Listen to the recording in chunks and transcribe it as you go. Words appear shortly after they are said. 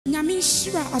nyame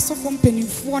shira asofo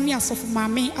mpenimfo ne asofo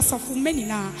maame asofo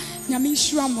menina nyame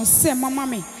shira mo se mama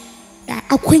me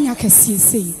akwanya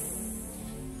kasiesei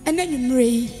ene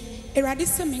nwumre erade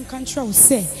se men kantra wo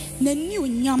se na ni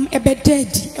onyam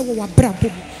ebedadi ewo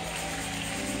wabrabo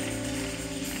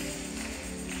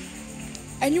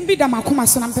enyum bi da makoma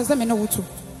so na mpeze me na woto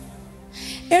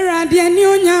erade ni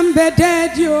onyam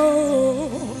bedadi o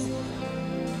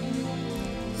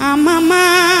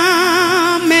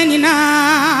amama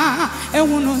menina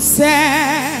ewuno se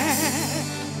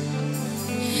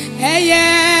eye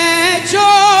jo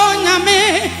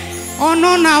nyame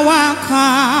ono na waka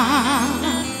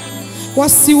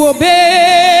wasi wobe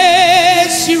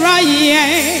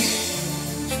shiraye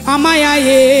amaya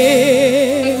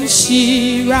ye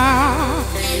shira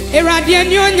erade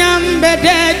ni onyam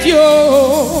bededio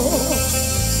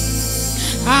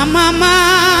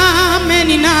amama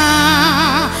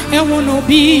menina ewuno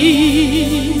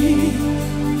bi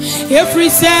every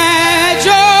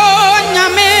sejo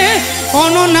nyame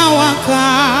ono na waka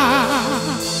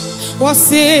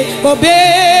wasi obe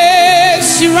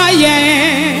shiraye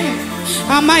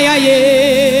amaya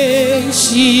ye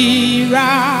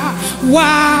shira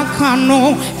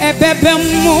wakano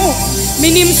ebebemo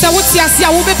minim se woti ase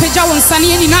a wo bepeja won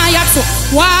sane ni na yato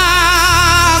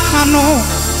wakano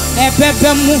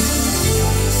ebebemo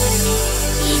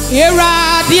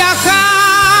era diaka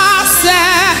se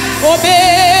obe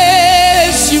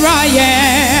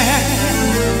shiraye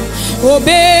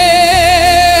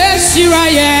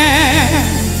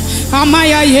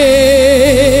amaya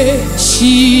ye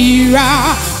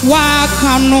shira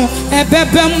wakano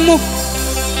ebebemo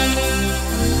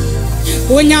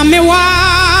onyame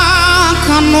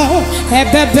wakano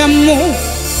ebebemo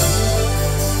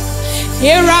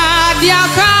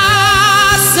iradiaka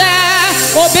se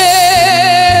obe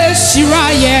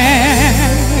shiraye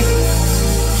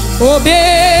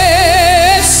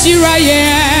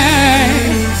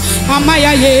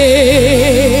amaya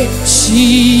ye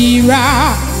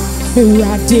shira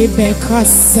Rade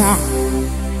bekasa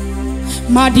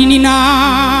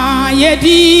madinina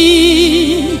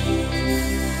yedi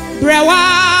brewa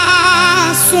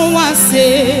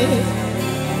suwase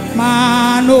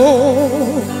mano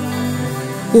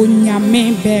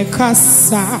onyame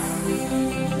bekasa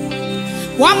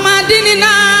wa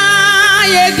madinina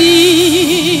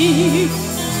yedi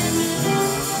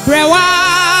brewa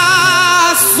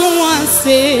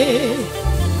suwase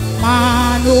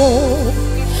mano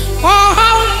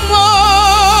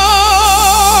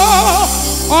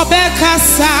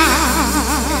obekasa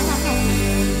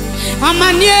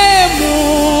amaniemu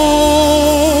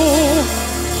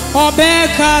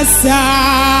obekasa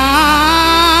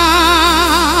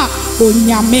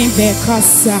onyame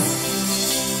bekasa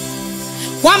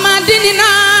wamadini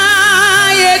na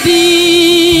yedi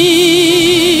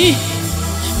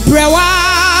brewa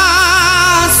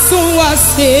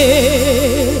suwase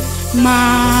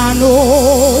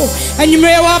mano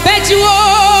enyumre wa bejiwo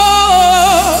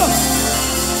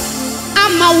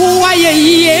amawo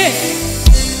ayeye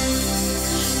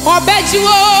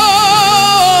obejiwo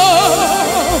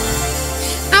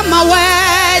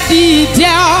amawadi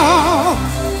dio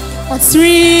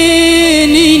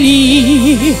otrinini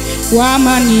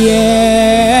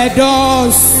wamanie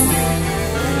dos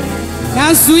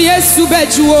nansu yesu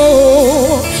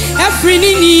bejiwo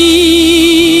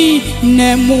efrinini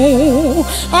nemu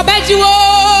obejiwo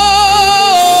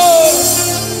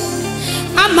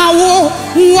amawo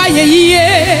wayeye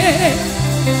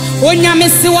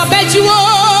onyamese wabejiwo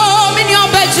mini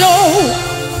obejo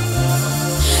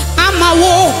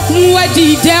amawo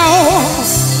wadideo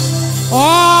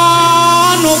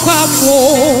no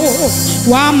kwafo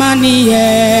wamaniye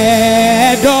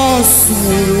dosu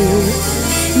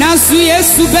nasu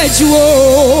yesu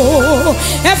bejiwo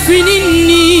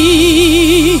efrinini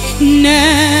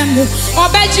nemu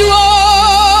obejiwo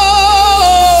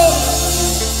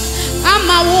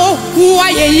amawo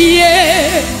wayeye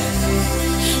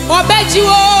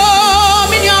obejiwo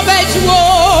mini obejiwo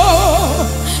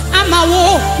amawo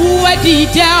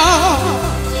wadideo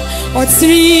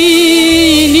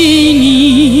otrinini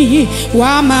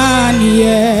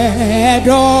wamaniye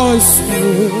dosu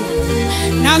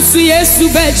nasu yesu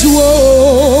bejiwo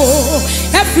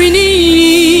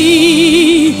efrinini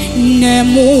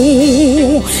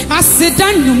nemu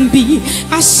asedanumbi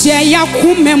ashe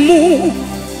yakumemu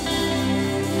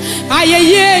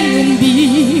ayeye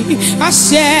nyumbi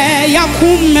ashe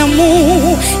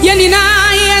yakumemu yenina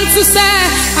yentu se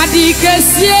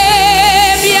adikesie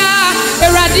bia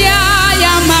eradia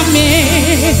ya mame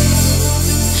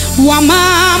wa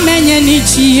mame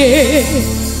nyenichie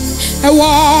ewo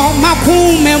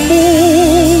makumemu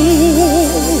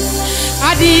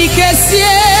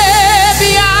kesie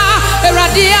bia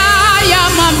eradia ya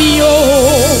mamio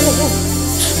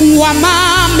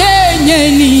wama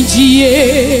menye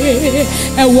nijie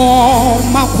ewo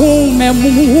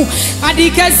makumemu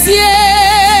adikesie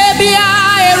bia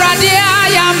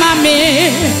eradia ya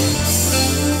mame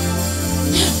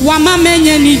wama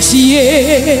menye nijie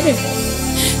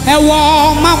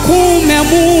ewo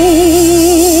makumemu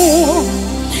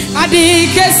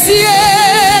adikesie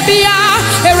bia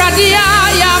eradia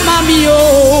ya mamio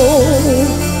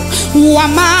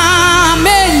wama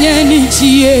menye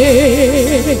nijie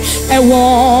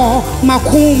ewo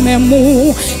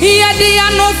makumemu yedi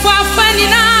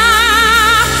anofafanina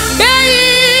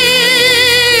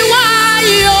beyi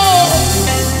wayo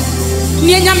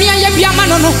ni nyamia ye bia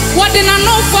manono wode na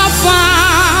no fafa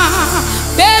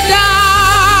beda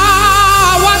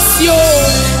wasio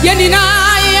yeni na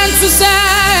yentu se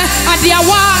adia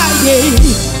waye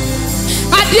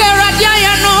adia radia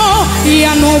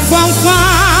ya no fafa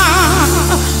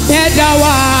beda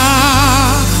wa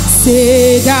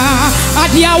seda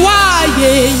adia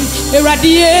waye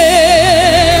eradie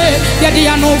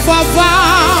ya no fafa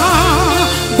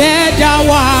beda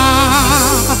wa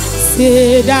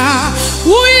seda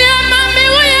uye mami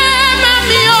oh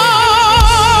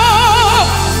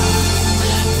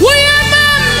uye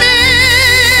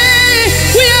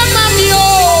mami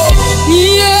oh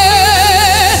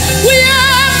yeah uye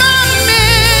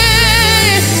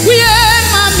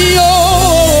mami oh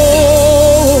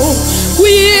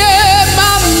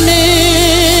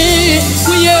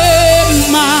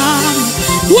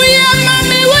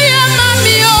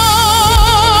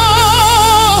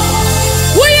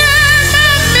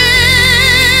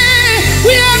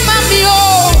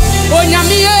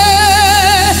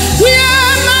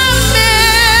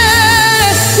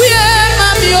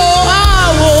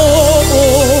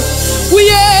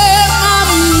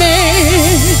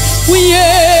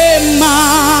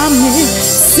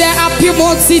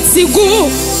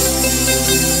Titigu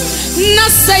na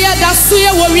saya da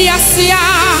suye woriasia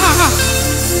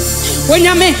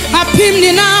wonyame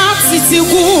apimni na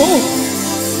titigu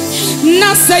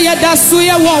na saya da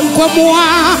suye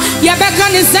wonkomoa yebeka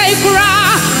ni zaikura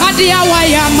adia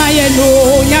waya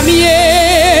mayelo nyamie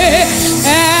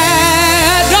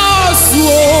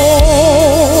dosuo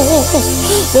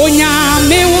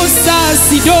onyame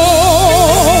usasido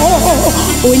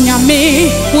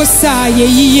onyame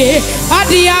usaye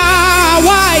adia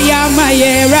waya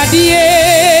maye radie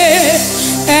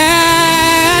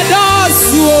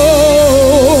dosuo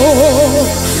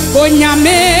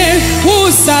onyame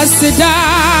usasida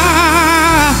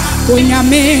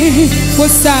onyame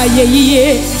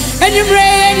usaye enyumre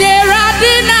nye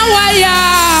radina waya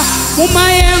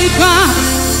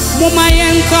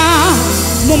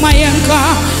mumayenka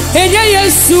enye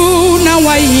Yesu na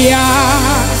waya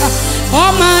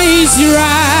oh my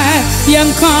Israel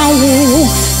yankawu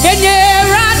enye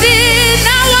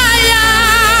radina waya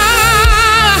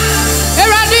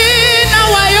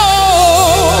wayo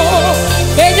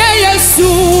enye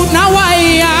Yesu na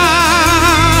waya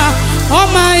oh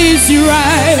my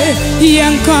Israel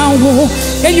yankawu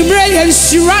enyumre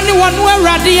yenshirani wanu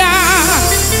eradia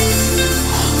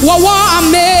wawa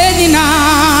ameni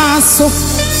naso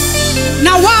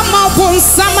na wama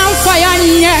ponsama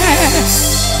mfayanye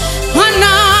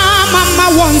hana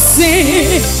mama wonse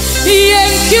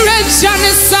yenkire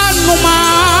jane sanuma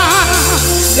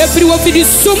efiri wofidi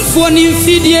sumfo ni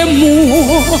mfidie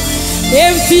mu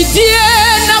emfidie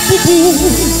na bubu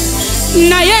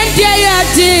na yende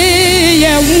yade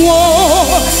yewo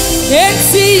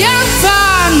enti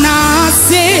yafa na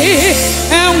se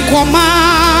enkoma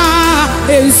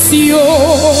ensio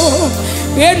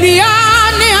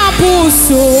eniane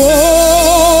abuso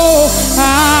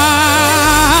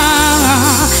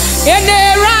ene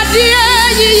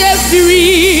radie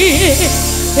yefiri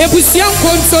ebusian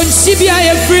konton shibia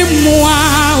yefiri mua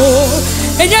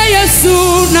enye Yesu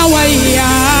na waya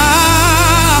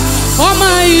oh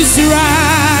my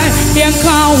Israel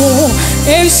yankawo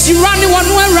enshirani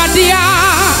wanu eradia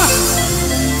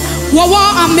wawa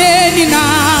ameni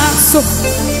naso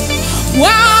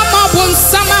wama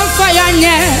bonsama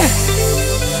mfayanye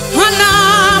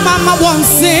hana mama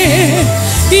bonse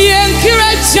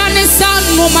yenkire jane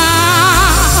sanuma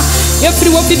efiri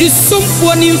wofidi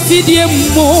sumfo ni mfidie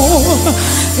mo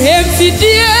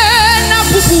emfidie na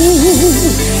bubu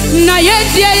na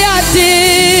yedie yade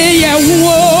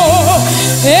yewo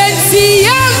enti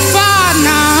yamfa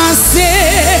na se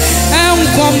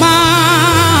enkoma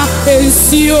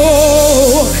ensio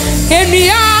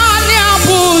eniane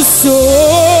abuso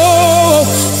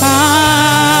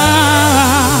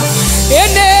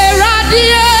ene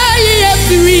radie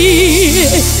yefiri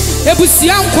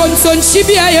Ebusian konson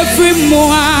chibia ye free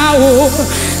moa o.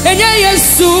 Enye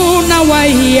Yesu na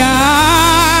waya.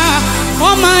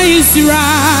 Oh my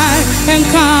Israel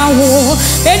enkawo.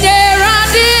 Enye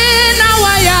radi na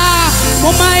waya.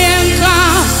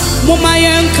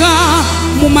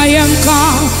 Mumayenka.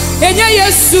 Enye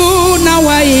Yesu na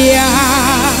waya.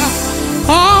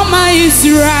 Oh my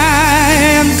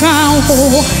Israel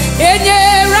enkawo.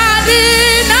 Enye radi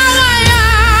na waya.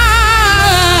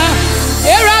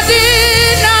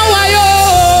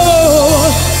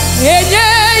 Enye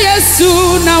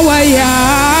Yesu na waya.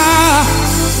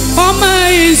 Oh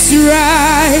my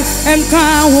Israel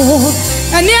enkawo.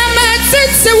 Eni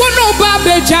ametiti wono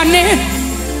babe jane.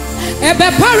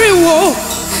 Ebe pariwo.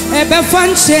 Ebe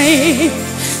fanche.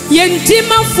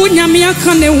 Yentima funyami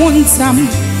akane wontam.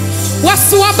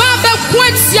 Waswa babe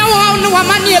kwetia wana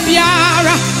wamani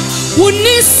ebiara.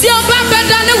 Unisio babe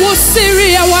dane wo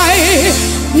Syria wae.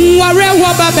 Mware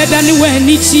wa babe dane we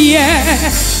nichie.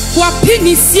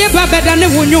 Wapini sie babe dane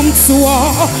wo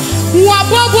nyomtuo.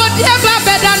 Wabobo die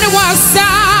babe dane wasa.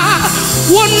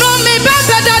 Wonome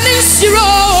babe dane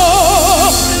shiro.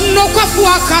 No kwafu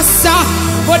akasa.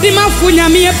 Odima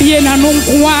funyami ebie na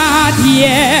nunkwa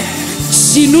die.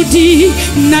 Jinudi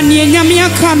na nyami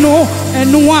akano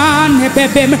enwane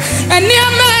bebem. Eni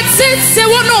ametiti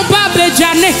wono babe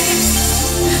jane.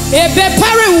 Ebe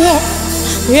pariwo.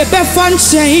 Ebe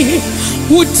fanche.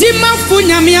 Udima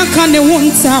funyami akane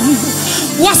wontam.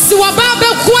 Wasi wababe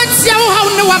kwetia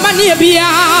uhaune wamani ebia.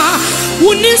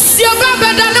 Unisio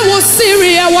babe dane wo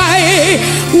Syria wae.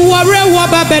 Ware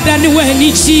wababe dane we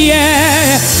nichie.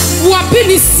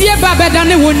 Wapini sie babe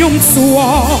dane wo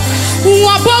nyomtuo.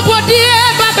 Wabobo die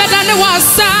babe dane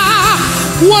wasa.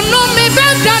 Wonome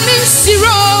babe dane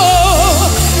shiro.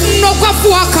 No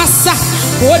kwafu akasa.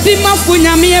 Odima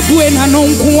funyami ebue na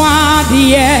nonkwa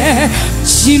die.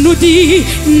 Jinudi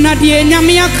na die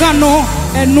nyami akano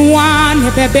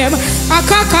enwane bebem.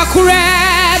 Akaka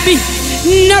kurebi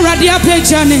na radia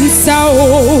peja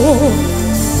ninsao.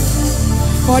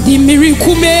 Odi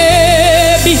miriku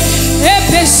mebi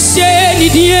epeshe ni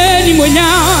die ni monya.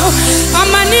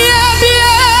 Amani ebie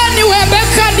ni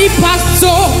webeka ni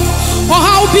pasto.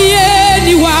 Oha ubie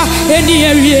ni wa eni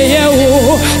eriye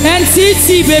o.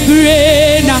 Entiti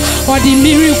bebrena. Odi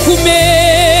miriku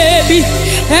mebi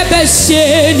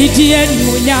ebeshe ni die ni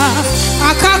monya.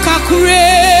 Akaka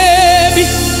kurebi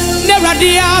ne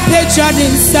radia peja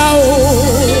ninsao.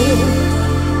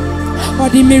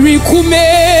 Odi miriku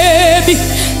mebi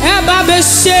eba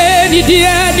beshe ni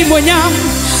die ni monya.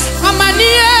 Amani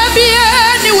ebie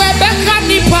ni webeka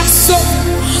ni paso.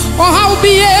 Oha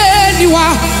ubie ni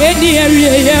wa eni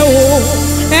eriye o.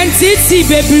 Entiti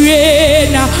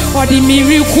bebrena. Odi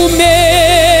miriku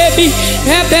mebi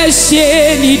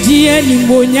ebeshe ni die ni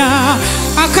monya.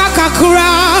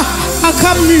 Akakakura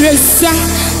akamresa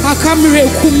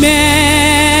akamreku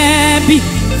mebi.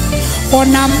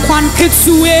 Onam kwan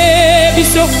ketsuwe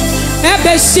biso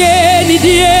ebeshe ni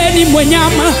die ni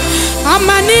monyama.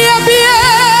 Amani ebie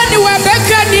ni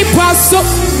webeka ni paso.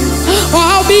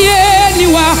 Obie ni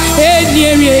wa eni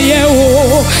eriye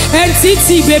o.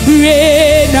 Entiti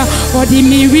bebrena. Odi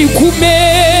miriku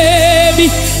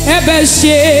mebi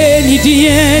ebeshe ni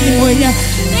die ni monya.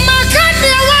 Makani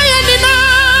awaye ni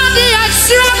nadi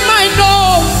ashira maino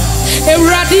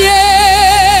eradie.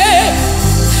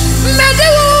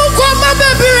 Medewu kwa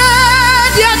mabebire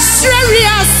di ashira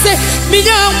riase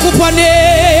minyankupone.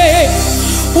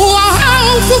 Uwa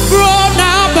fufuro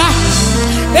naba.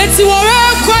 Eti wore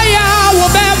kwa ya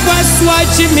wobeba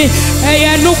swajimi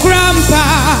eye nukrampa.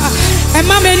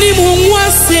 Ema meni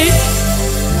muwase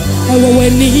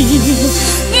eweweni.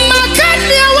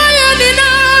 Makani awaye ni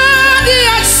nadi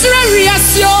ashira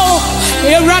riasyo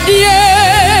eradie.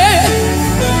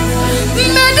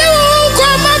 Medewu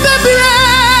kwa mabebire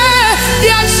di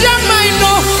ashira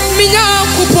maino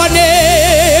minyankupone.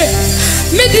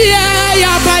 Midia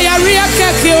ya bayaria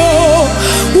kekeo.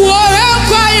 Wore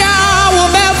kwa ya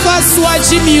wobeba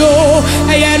swajimio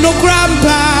eye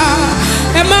nukrampa.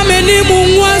 Ema meni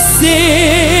muwase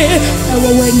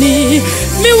eweweni.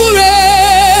 Miwure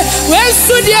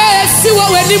wesudie siwa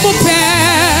weni mupe.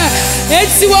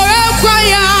 Eti wore kwa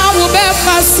ya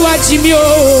wobeba swajimio.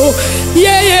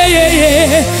 Ye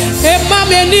ema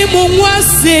meni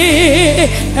muwase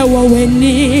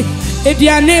eweweni.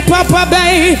 Ediane papa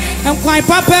bay enkwai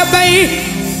papa bay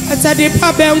atade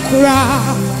papa enkura.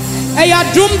 Eya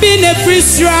dumbi ne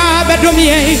frisra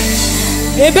bedomie.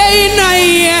 Ebe na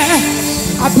ye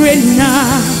abrena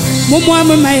mumu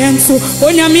amayenso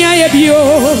onyame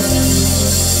ayebio.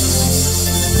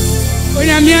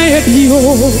 Onyame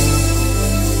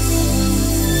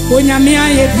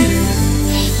ayebi.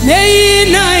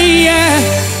 Meina ye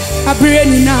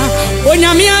abrenina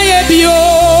onyamia ye bio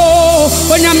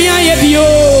onyamia ye bio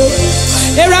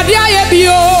eradia ye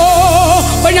bio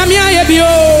onyamia ye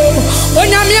bio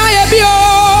onyamia ye bio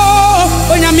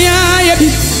onyamia ye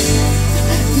bio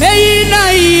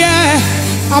meina ye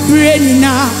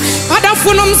abrenina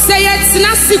adafunum say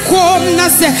yetina sikom na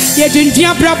se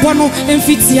yedindua brabono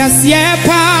emfitia se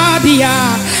pa dia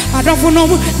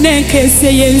adafunum nenke se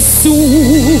yensu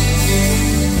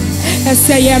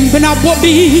Esayem bena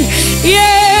bobi,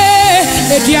 yeah.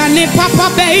 Ediane papa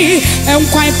bay,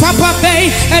 enquine papa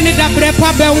bay, and the dabre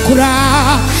papa unkura.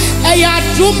 Eya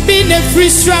dumbi ne free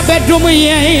bedroom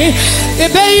ye.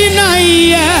 Ebe na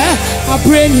ye, a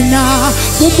brainina,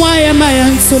 umwaya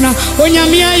mayansona,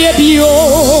 onyamia ye bio,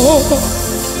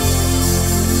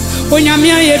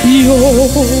 onyamia ye bio,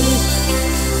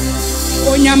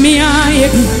 onyamia ye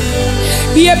bio.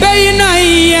 Ebe na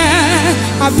ye,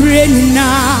 a brainina.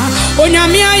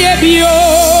 Onyamia ye bio,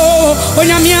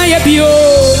 onyamia ye bio,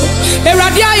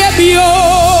 eradia ye bio,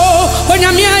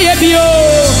 onyamia ye bio,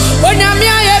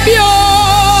 onyamia ye bio,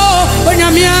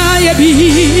 onyamia ye bi,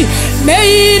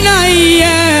 meina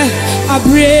ye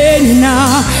abrena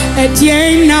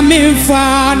etiena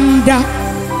mefanda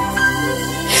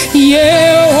ye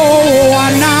o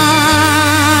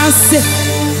anase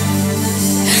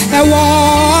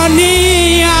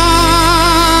ewonia.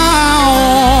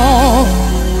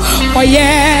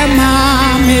 Oyema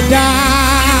meda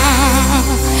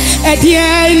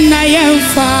ediena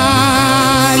yemfanshe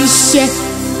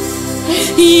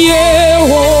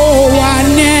Yehowa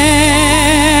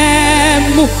nemu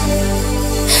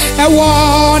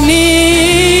ewonia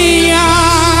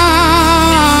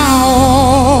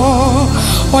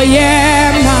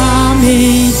oyema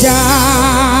meda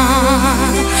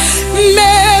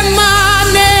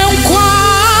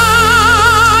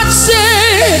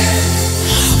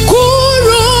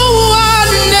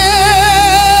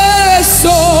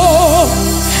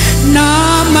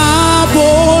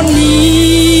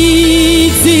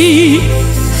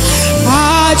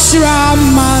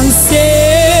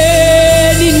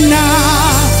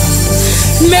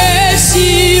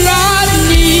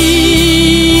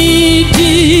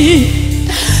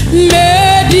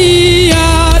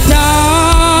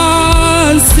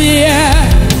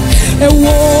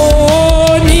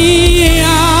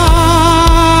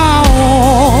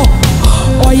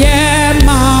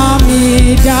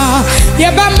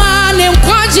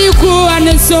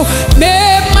So me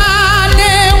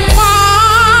mane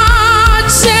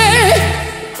kwache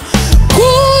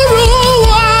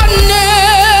kuruwane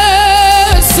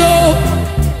so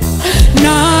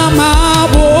na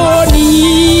maboni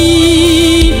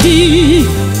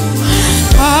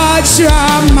achamanse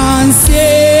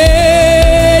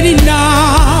na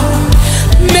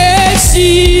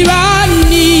meshirani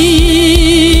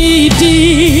di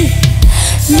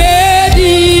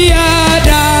media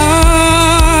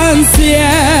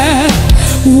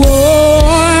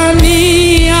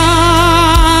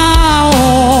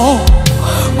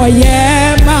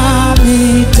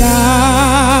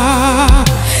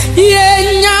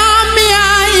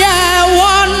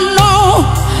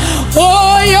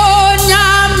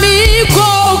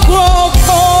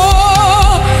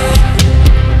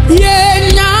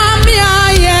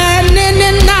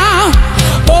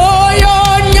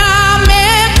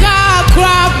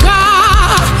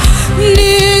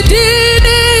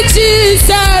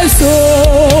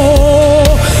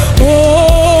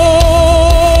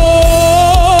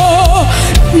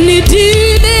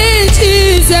Nidine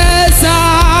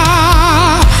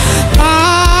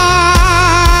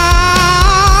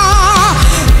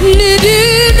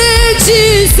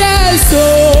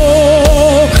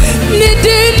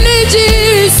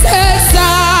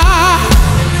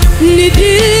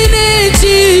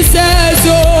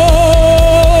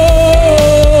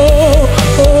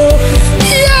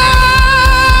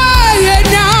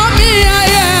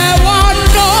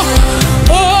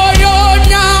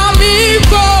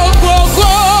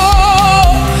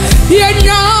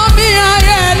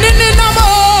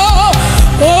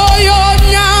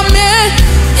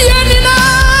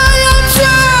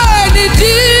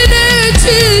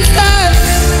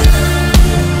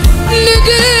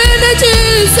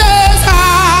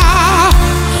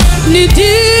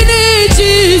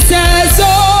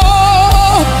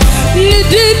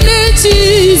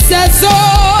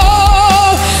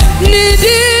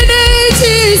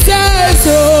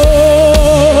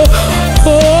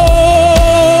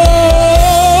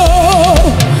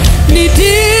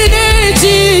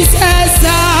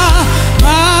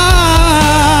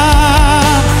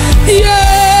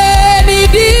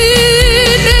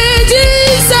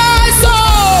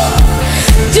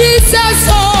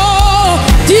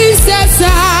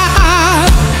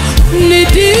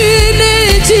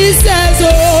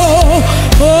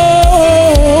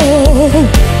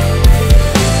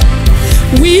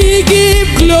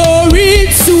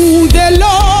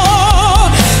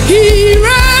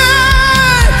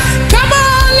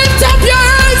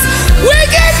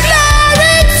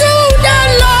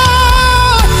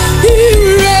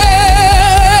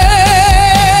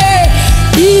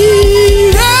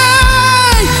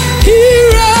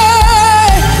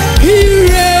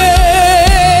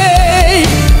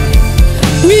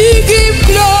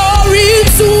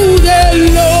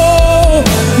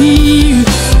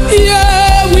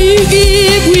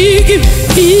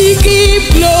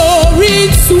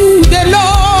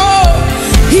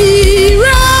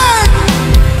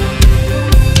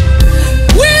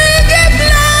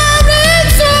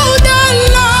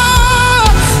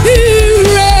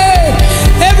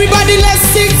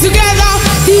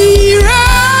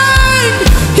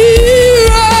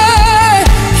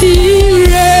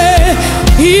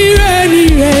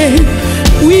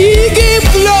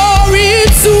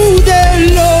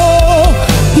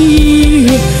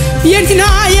Yena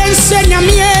yen senya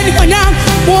mien kona,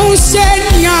 mon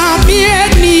senya mien